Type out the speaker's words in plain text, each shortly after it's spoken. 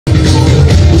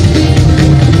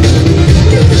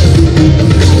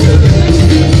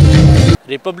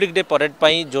Republic day parade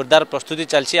पाई जोरदार प्रस्तुति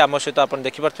चलती आम सहित आप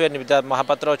देखिपे निविदा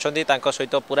महापात्र अच्छा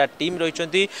सहित पूरा टीम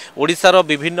रही ओडिशार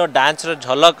विभिन्न डांस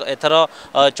झलक एथर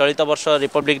चलित वर्ष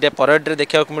रिपब्लिक डे परेड रे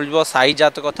देखा मिल साई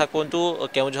जात कथा कहतु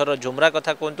केउझर झुमरा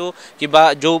कथा कहतु कि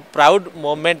जो प्राउड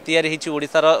मोमेंट तैयारी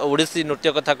ओडिशार ओडिसी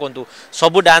नृत्य कथा कहतु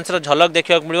सबू डांस झलक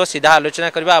देखा मिल सीधा आलोचना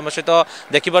करवा आम सहित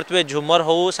देखिपे झुमर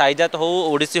हो साईजात हो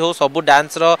ओडिसी हो सबू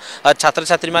डांस छात्र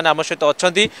छात्री मैंने आम सहित अच्छा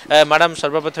मैडम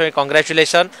सर्वप्रथम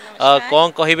कंग्रेचुलेसन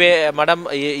कौन कहे मैडम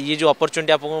ये जो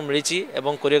अपॉर्चुनिटी आपको मिली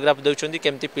कोरियोग्राफ देउछंदी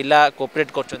केमती पिला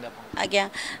कोऑपरेट करछंदी आज्ञा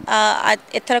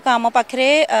एथरक आम पाखरे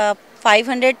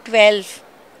 512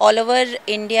 ऑल ओवर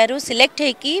इंडिया रू सिलेक्ट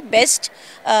है कि बेस्ट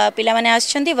पिला माने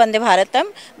आछंती वंदे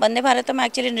Bharatam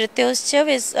actually नृत्योत्सव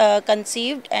is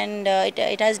conceived and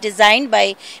it has designed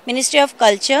by ministry of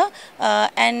culture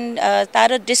and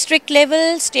तार district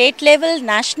level state level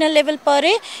national level पर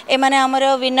ए माने हमर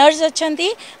विनर्स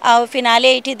अछंती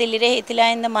फिनाले एठी दिल्ली रे हेतिला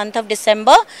in the month of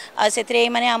December सेतरे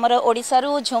माने हमर ओडिसा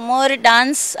रू झुमर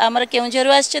डांस हमर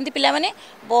केउंझर आछंती पिला माने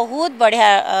बहुत बढ़िया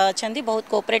अछंती बहुत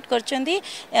कोऑपरेट करछंती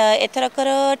एथरकर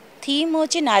थीम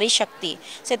होची नारी शक्ति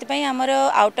से आमर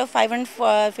आउट ऑफ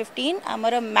 515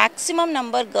 आमर मैक्सिमम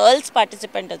नंबर गर्ल्स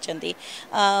पार्टिसिपेंट अच्छी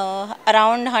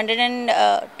around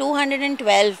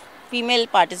 212 female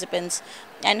participants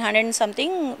and 100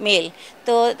 something male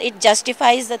तो it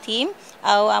justifies the theme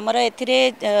आमर एथिरे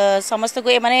समस्त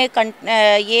को माने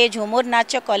ये झुमुर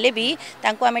नाच कले भी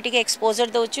तांको आमे टिके exposure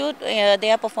दोचु they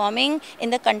are performing in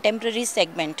the contemporary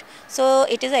segment so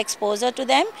it is exposure to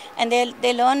them and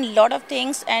they learn lot of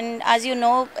things and as you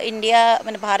know India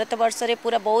माने भारत वर्ष रे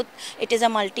पूरा बहुत it is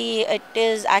it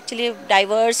is actually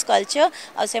diverse culture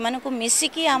आ से माने को मिसी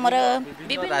की आमर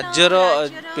विभिन्न राज्यर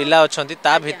पिला अछंती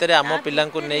ता भितरे आम पिला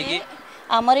को नेकी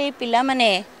आमर ये पिला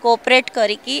माने कोऑपरेट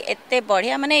करिकी एते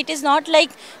बढ़िया माने it is not like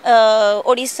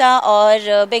Odisha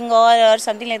और बंगाल और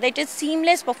something like that it is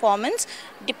seamless performance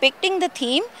depicting the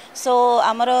theme so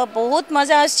आमर बहुत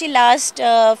मजा आछि लास्ट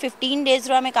 15 डेज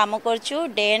रो हमें काम करछु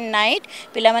डे एंड नाइट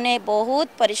पिला माने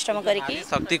बहुत परिश्रम करिकी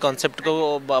शक्ति कांसेप्ट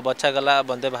को बच्चा गला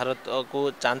वंदे भारत को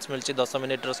चांस मिलछि 10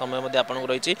 मिनिट रो समय मध्ये आपन को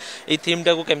रहिछि ई थीम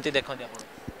टा को केमती देखथि आपन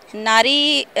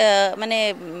नारी माने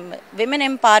women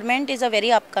empowerment is a very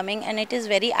upcoming and it is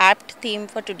very apt theme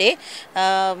for today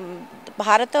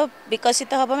Bharat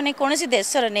विकसित हब माने कोनसी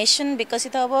देशर नेशन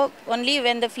विकसित hub only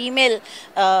when the female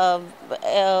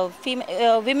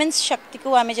women's शक्ति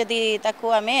को आमे जदी ताको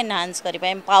आमे एनहांस करबा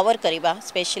एम्पावर करबा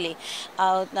स्पेशली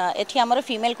एठी हमर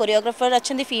फीमेल कोरियोग्राफर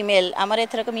अछंदी फीमेल हमर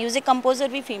एथरक म्यूजिक कंपोजर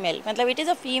भी फीमेल मतलब it is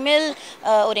a female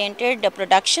oriented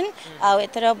production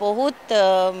एथर बहुत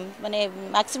माने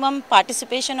मैक्सिमम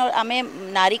पार्टिसिपेशन और आमे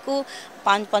नारी को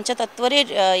पंचतत्व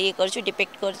ये करछु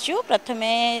डिपिक्ट करछु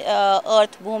प्रथमे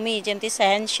अर्थ भूमि जमती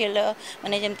सहनशील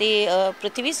माने जमती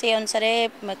पृथ्वी से अनुसार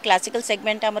क्लासिकल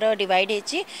सेगमेंट हमर डिवाइड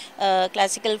हेची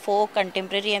क्लासिकल फोक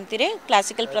कंटेम्पररी एमती रे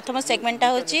क्लासिकल प्रथम सेगमेंट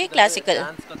होची क्लासिकल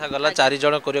डांस कथा गला चारि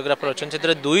जण कोरियोग्राफर अछन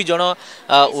सेतरे दुई जण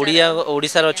ओडिया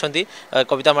ओडिसा रे अछंती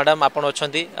कविता मैडम आपण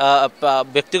अछंती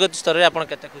व्यक्तिगत स्तर रे आपण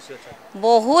केते खुशी अछन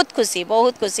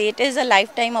बहुत खुशी it is a life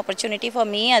time opportunity for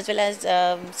me as well as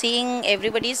seeing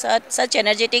everybody such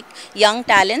energetic young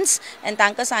talents and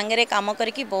तांका संगे रे काम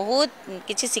करके बहुत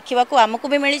किछि सिखिबा को हमकु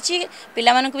भी मिली छि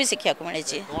पिला मानकु भी सिखिया को मिली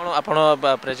छि कोन आपण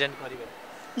प्रेजेंट करिवे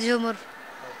झुमर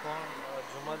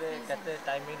झुमर केते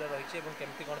टाइमिंग रे रहि छि एवं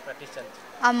केमती कोन प्रैक्टिस चल छि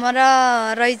हमरा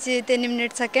रहि छि 3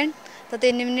 मिनिट सेकंड तो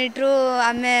 3 मिनिट रो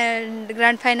आमे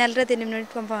ग्रैंड फाइनल रे 3 मिनिट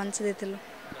परफॉर्मेंस देथिलु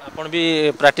आपण भी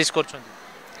प्रैक्टिस करछन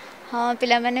हाँ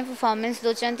पिला माने परफॉर्मेंस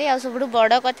दोचंती आ सब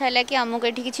बड़ कथा है कि आमको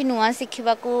ये किसी नुआ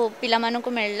शिखा पिला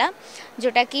मानकु मिलला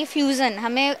जोटा कि फ्यूजन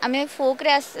हमें फोक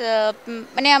रे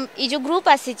माने ये जो ग्रुप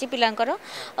आसी पिलांकर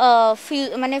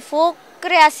माने फोक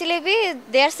रे आसिले भी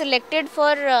they are selected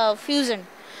for fusion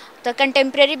तो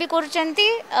कंटेम्पररी भी करूचंती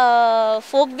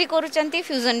फोक भी करूचंती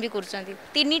फ्यूजन भी करूचंती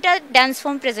तीनटा डांस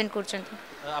फॉर्म प्रेजेंट करूचंती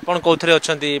आपण कोथरे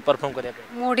अछंती परफॉर्म करिया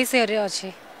पे मोडीसे रे अछि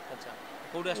अच्छा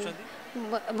कोड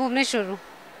आछंती भुवनेश्वर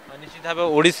निश्चित भाव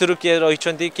ओडिसा रु के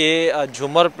रही के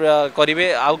झुमर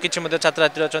करेंगे आउ कि छात्र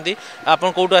छात्री अच्छा आप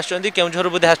कौटू आउझर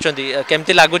बोधे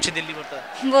आमती लगुच दिल्ली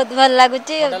बर्तमान बहुत भल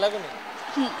लगुच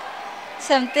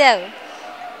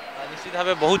निश्चित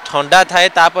भाव बहुत ठंडा थाए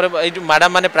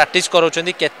मैडम मैंने प्राक्ट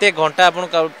करते घंटा आप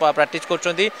प्राक्ट कर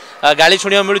गाड़ी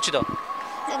शुणा मिलूँ तो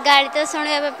गाड़ी तो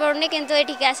शुणा पड़नी किंतु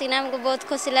ये आसिना हमको बहुत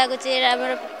खुशी लगुच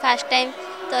फास्ट टाइम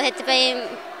तो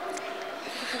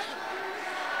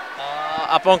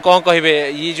आप कौन कहे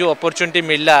ये जो अपॉर्चुनिटी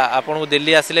मिलला आपको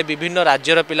दिल्ली आसिले विभिन्न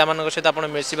राज्यर पिला सहित आप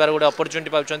मिसार गोटे अपॉर्चुनिटी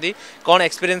पाँच कौन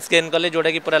एक्सपीरियंस गेन कले जोटा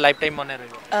कि पूरा लाइफ टाइम मन रही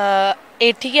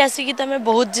एठिकी आसिकी तो आम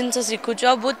बहुत जिनस शिखुचु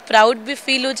आ बहुत प्राउड भी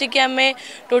फील हो कि आम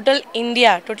टोटल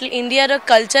इंडिया रो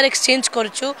कल्चर एक्सचेंज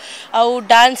करचु आउ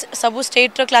डांस सब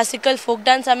स्टेट रो क्लासिकल फोक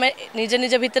डांस आम निज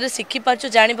निज भितर शिखि पारचु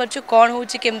जानि पारचु कौन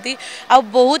होची केमती आ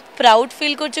बहुत प्राउड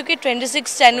फील करचु कि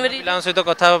 26 जनवरी पिलां सहित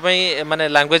कथा माने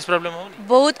लैंग्वेज प्रॉब्लम हो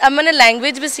बहुत आम मैंने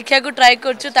लैंग्वेज भी शिक्षा को ट्राई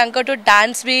करचु तांको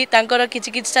डांस भी तांकर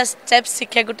किछि किछि स्टेप्स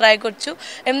शिक्षा को ट्राई करचु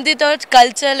एमती तो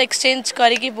कल्चरल एक्सचेंज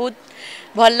करिकी बहुत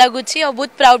भल लगुच और बहुत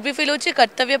प्राउड भी फील होची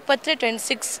कर्तव्य पथ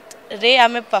 26 रे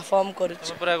आमे परफॉर्म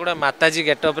करूछु पूरा गुडा माताजी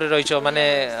गेटअप रे रहिछो माने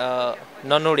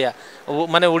नन ओडिया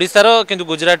माने ओडिसा रो किंतु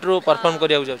गुजरात रो परफॉर्म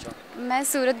करिया जाउछो मैं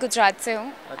सूरत गुजरात से हूँ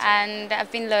and I have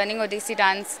been learning Odissi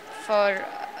dance for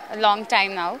a long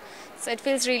time now so it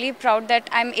feels really proud that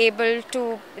I'm able to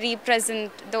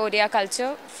represent the Odia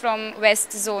culture from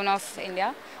west zone of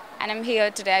India and I'm here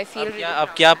today. I feel really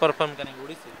आप क्या perform करेंगे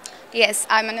Odissi yes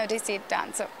I'm an Odissi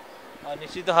dancer.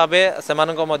 निश्चित भाव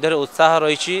से उत्साह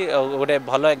रही गोटे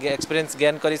भल एक्सपीरियंस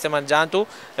गेन करी से जातु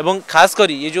एवं खास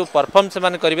करी ये जो परफॉर्म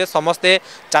से करेंगे समस्ते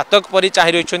चातक परी चाह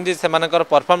रही से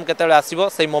परफॉर्म केतबेले आसीबो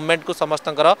से मोमेंट को समस्त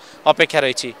अपेक्षा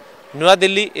रही नुआ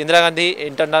दिल्ली इंदिरा गांधी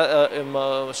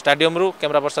इंटरनेशनल स्टेडियम रु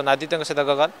कैमरा पर्सन आदित्य सहित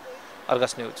गगन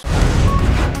अर्गस न्यूज।